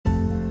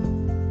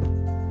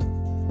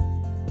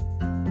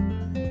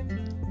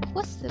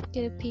What's up,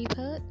 good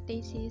people?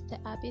 This is the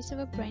Abyss of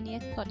a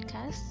Brainiac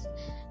podcast,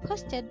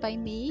 hosted by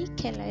me,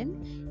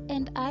 Kellen,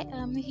 and I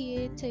am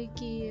here to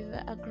give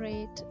a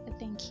great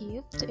thank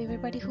you to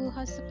everybody who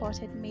has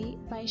supported me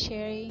by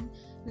sharing,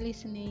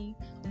 listening,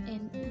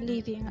 and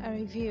leaving a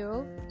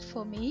review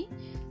for me.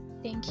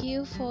 Thank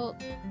you for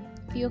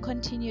your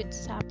continued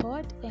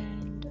support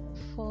and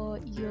for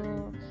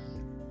your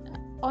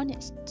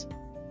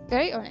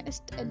very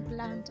honest and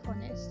blunt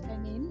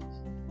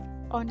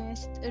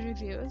honest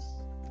reviews.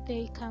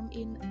 They come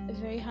in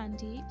very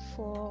handy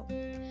for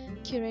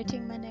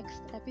curating my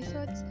next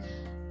episodes.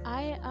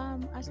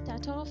 As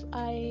start off,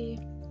 I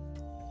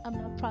am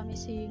not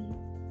promising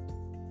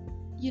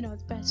the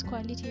best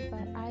quality,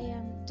 but I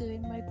am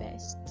doing my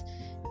best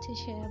to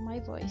share my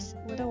voice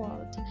with the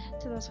world,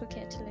 to those who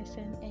care to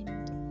listen,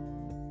 and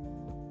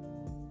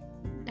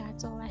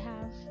that's all I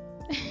have.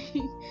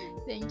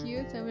 Thank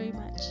you so very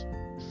much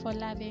for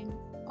loving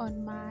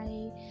on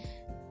my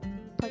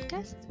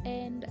podcast,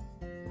 and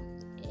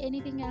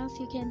anything else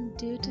you can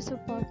do to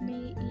support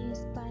me is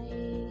by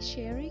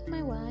sharing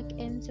my work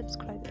and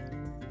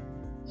subscribing.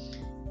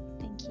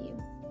 Thank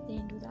you.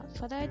 And without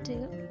further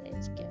ado,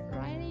 let's get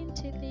right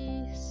into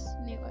this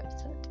new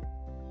episode.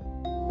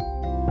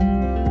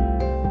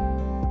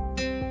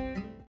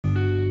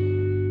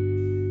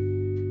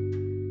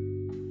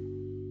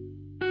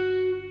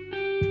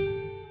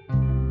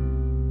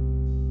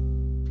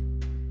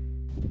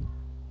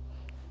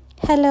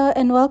 Hello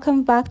and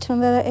welcome back to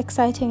another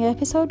exciting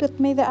episode with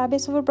me, the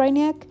Abyss of a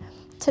Brainiac.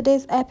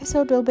 Today's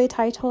episode will be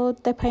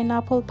titled The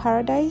Pineapple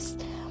Paradise.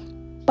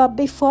 But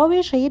before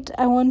we read,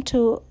 I want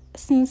to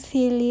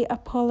sincerely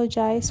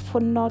apologize for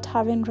not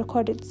having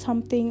recorded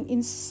something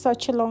in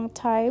such a long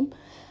time.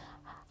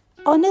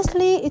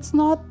 Honestly, it's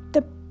not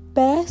the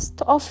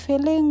best of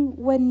feeling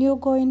when you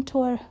go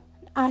into an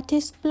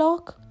artist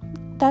block.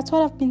 That's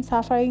what I've been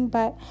suffering,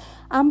 but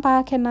I'm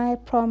back and I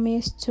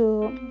promise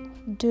to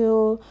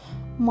do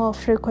more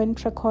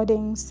frequent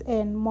recordings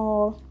and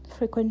more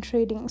frequent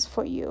readings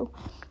for you.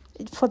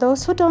 For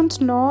those who don't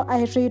know,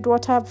 I read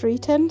what I've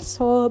written.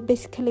 So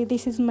basically,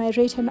 this is my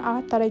written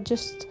art that I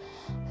just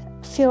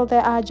feel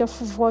the urge of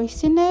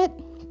voicing it,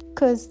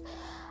 because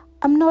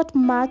I'm not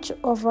much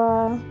of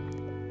an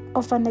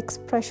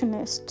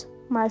expressionist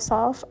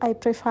myself. I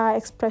prefer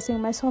expressing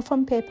myself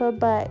on paper,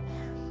 but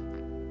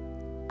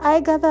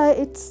I gather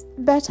it's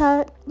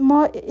better,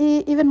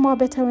 even more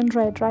better when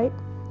read, right?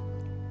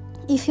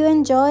 If you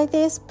enjoy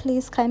this,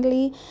 please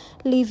kindly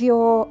leave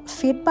your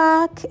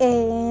feedback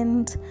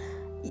and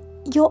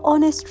your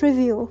honest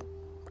review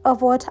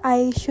of what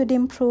I should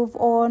improve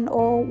on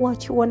or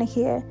what you want to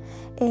hear.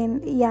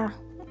 And yeah,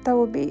 that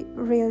would be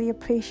really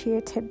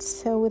appreciated.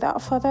 So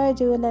without further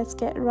ado, let's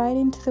get right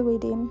into the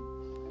reading.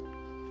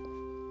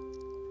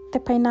 The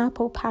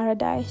Pineapple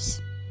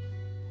Paradise.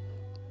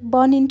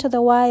 Born into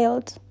the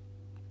wild,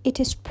 it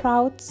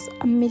sprouts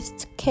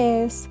amidst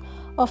cares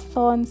of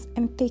thorns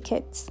and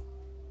thickets.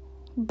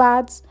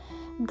 Buds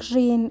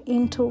green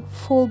into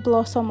full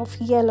blossom of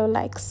yellow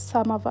like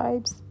summer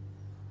vibes.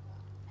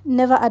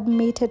 Never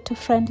admitted to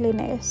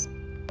friendliness,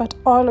 but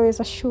always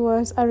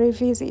assures a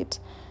revisit.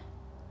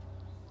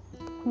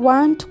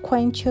 One to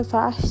quench your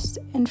thirst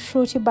and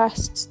fruity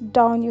bursts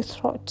down your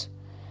throat.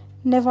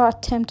 Never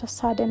attempt a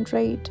sudden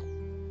raid.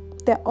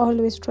 They're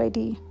always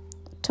ready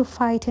to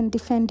fight and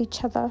defend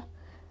each other.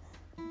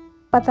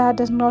 But that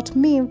does not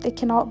mean they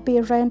cannot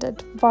be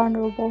rendered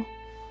vulnerable.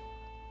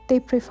 They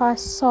prefer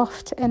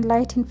soft and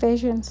light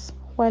invasions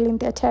while in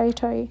their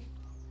territory.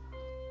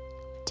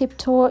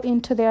 Tiptoe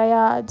into their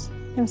yards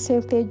and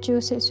save their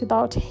juices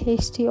without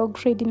hasty or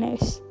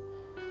greediness.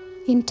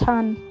 In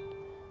turn,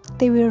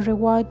 they will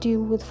reward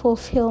you with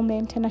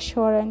fulfillment and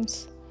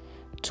assurance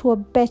to a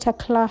better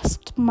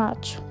classed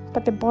match,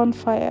 but the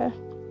bonfire,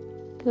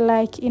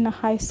 like in a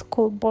high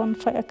school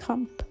bonfire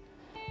camp.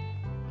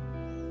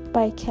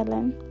 By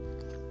Kellen.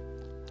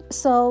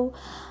 So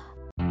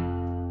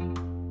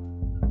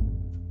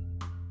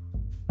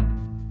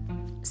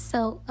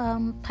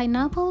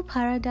Pineapple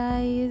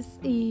Paradise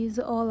is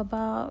all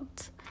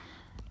about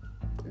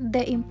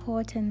the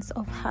importance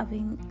of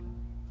having,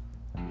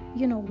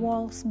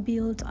 walls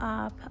built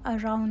up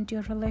around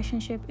your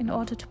relationship in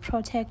order to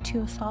protect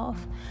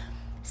yourself.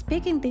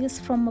 Speaking this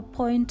from a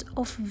point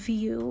of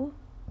view,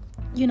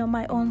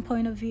 my own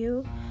point of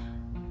view,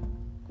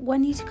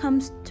 when it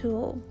comes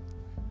to,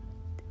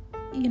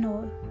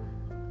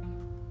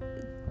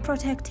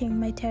 protecting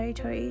my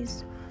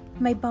territories,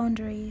 my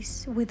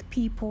boundaries with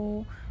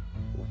people,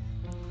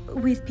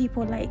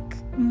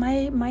 like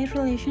my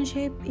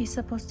relationship is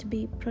supposed to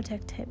be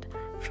protected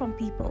from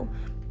people,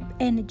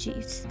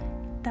 energies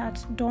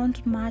that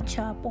don't match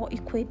up or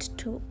equate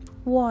to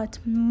what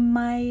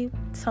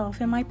myself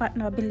and my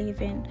partner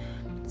believe in.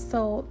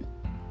 So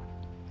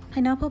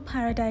Pineapple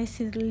Paradise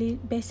is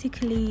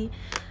basically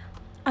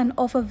an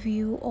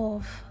overview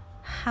of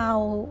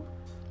how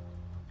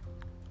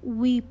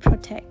we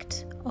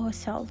protect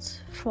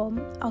ourselves from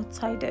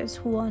outsiders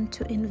who want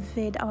to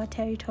invade our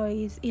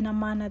territories in a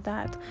manner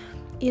that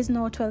is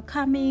not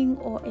welcoming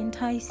or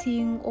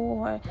enticing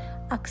or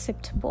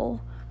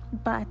acceptable.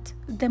 But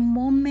the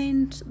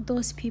moment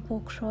those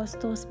people cross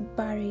those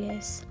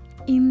barriers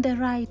in the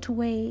right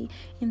way,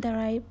 in the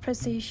right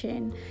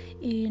precision,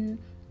 in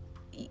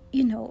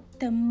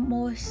the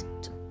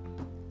most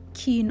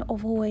keen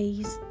of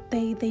ways,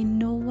 they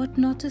know what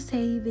not to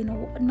say, they know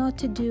what not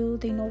to do,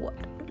 they know what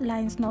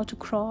lines not to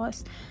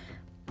cross,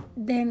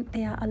 then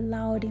they are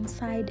allowed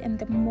inside. And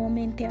the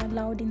moment they are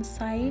allowed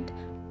inside,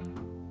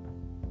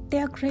 they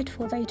are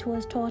grateful that it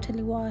was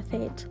totally worth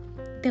it,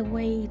 the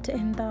wait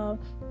and the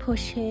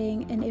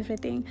pushing and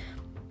everything.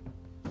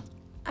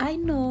 I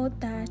know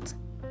that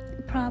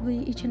probably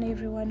each and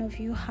every one of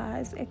you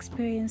has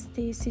experienced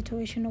this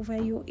situation of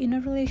where you're in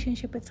a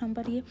relationship with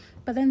somebody,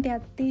 but then there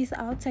are these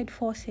outside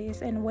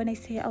forces. And when I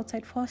say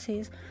outside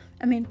forces,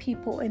 I mean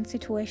people and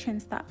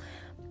situations that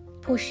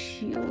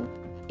push you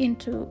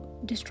into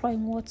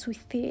destroying what's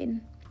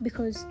within,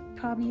 because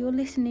probably you're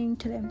listening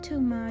to them too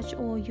much,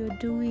 or you're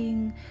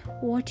doing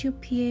what your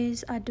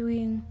peers are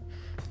doing,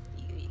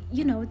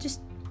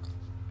 just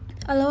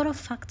a lot of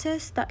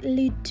factors that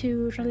lead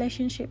to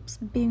relationships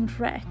being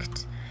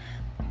wrecked.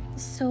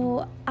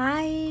 So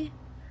I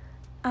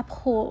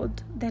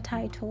uphold the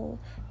title,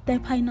 The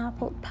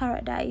Pineapple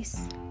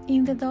Paradise,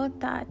 in the thought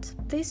that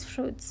these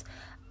fruits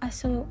are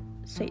so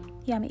sweet,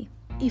 yummy.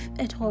 If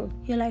at all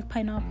you like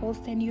pineapples,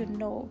 then you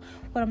know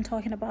what I'm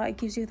talking about. It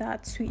gives you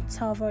that sweet,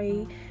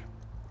 savory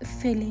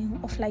feeling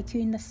of like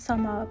you're in the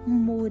summer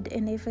mood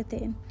and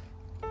everything.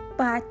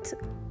 But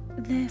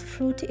the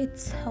fruit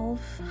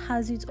itself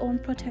has its own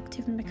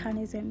protective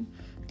mechanism.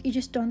 You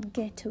just don't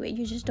get to it.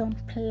 You just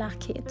don't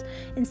pluck it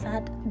and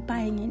start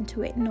buying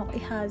into it. No,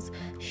 it has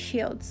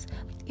shields,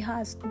 it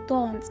has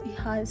thorns, it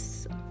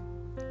has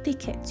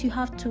thickets. You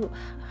have to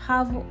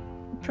have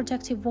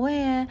protective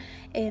wear,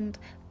 and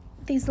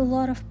there's a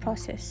lot of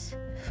process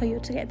for you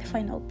to get the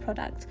final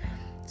product.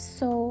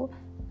 So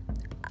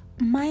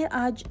my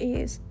urge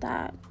is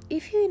that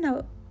if you're in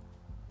a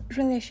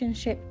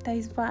relationship that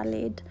is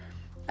valid,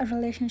 a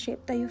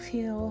relationship that you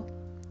feel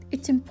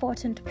it's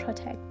important to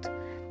protect,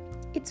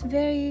 it's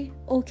very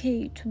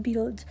okay to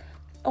build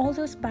all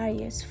those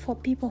barriers for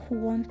people who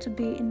want to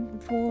be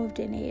involved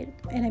in it.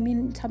 And I mean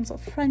in terms of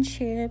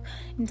friendship,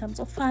 in terms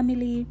of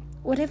family,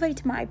 whatever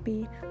it might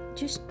be,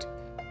 just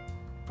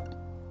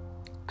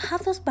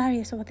have those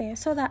barriers over there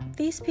so that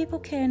these people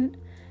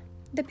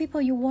the people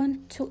you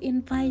want to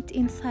invite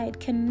inside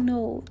can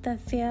know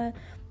that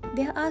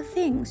there are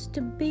things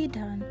to be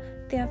done,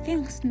 there are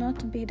things not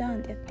to be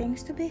done, there are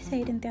things to be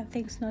said, and there are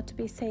things not to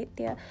be said.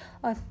 There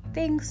are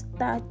things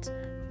that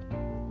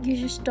you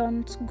just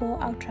don't go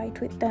outright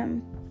with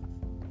them.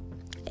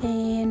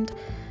 And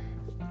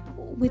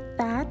with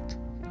that,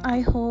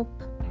 I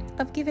hope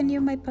I've given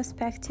you my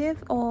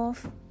perspective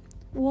of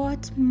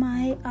what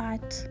my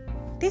art,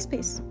 this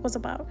piece, was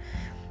about.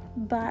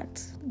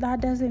 But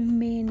that doesn't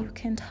mean you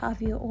can't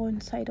have your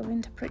own side of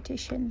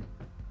interpretation.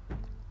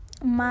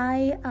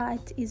 My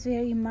art is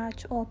very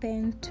much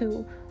open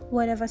to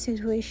whatever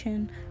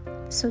situation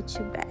suits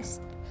you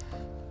best.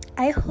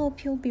 I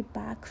hope you'll be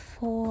back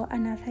for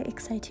another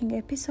exciting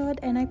episode,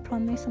 and I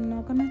promise I'm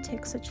not gonna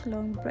take such a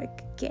long break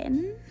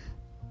again.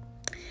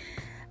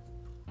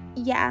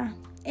 Yeah,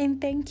 and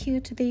thank you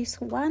to this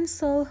one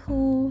soul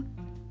who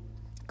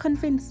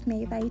convinced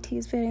me that it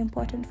is very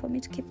important for me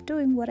to keep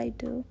doing what I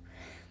do.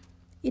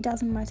 It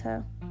doesn't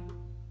matter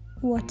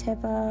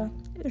whatever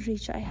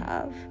reach I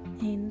have,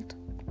 and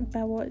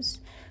that was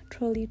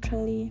truly,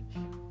 truly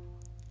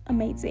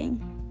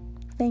amazing.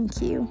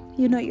 Thank you.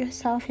 You know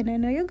yourself, and I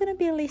know you're gonna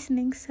be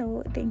listening,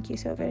 so thank you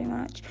so very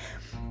much.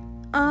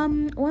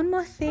 One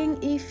more thing,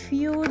 if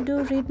you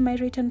do read my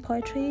written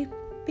poetry,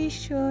 be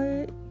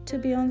sure to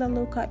be on the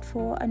lookout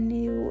for a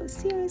new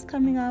series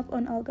coming up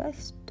on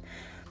August.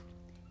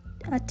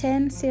 A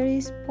 10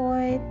 series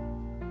poet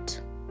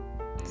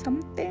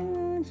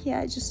something.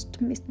 Yeah, I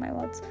just missed my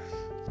words.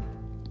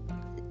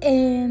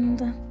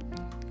 And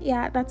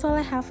yeah, that's all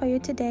I have for you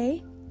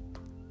today.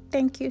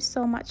 Thank you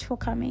so much for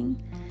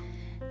coming.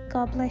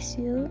 God bless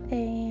you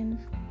and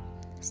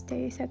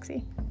stay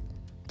sexy.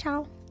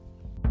 Ciao.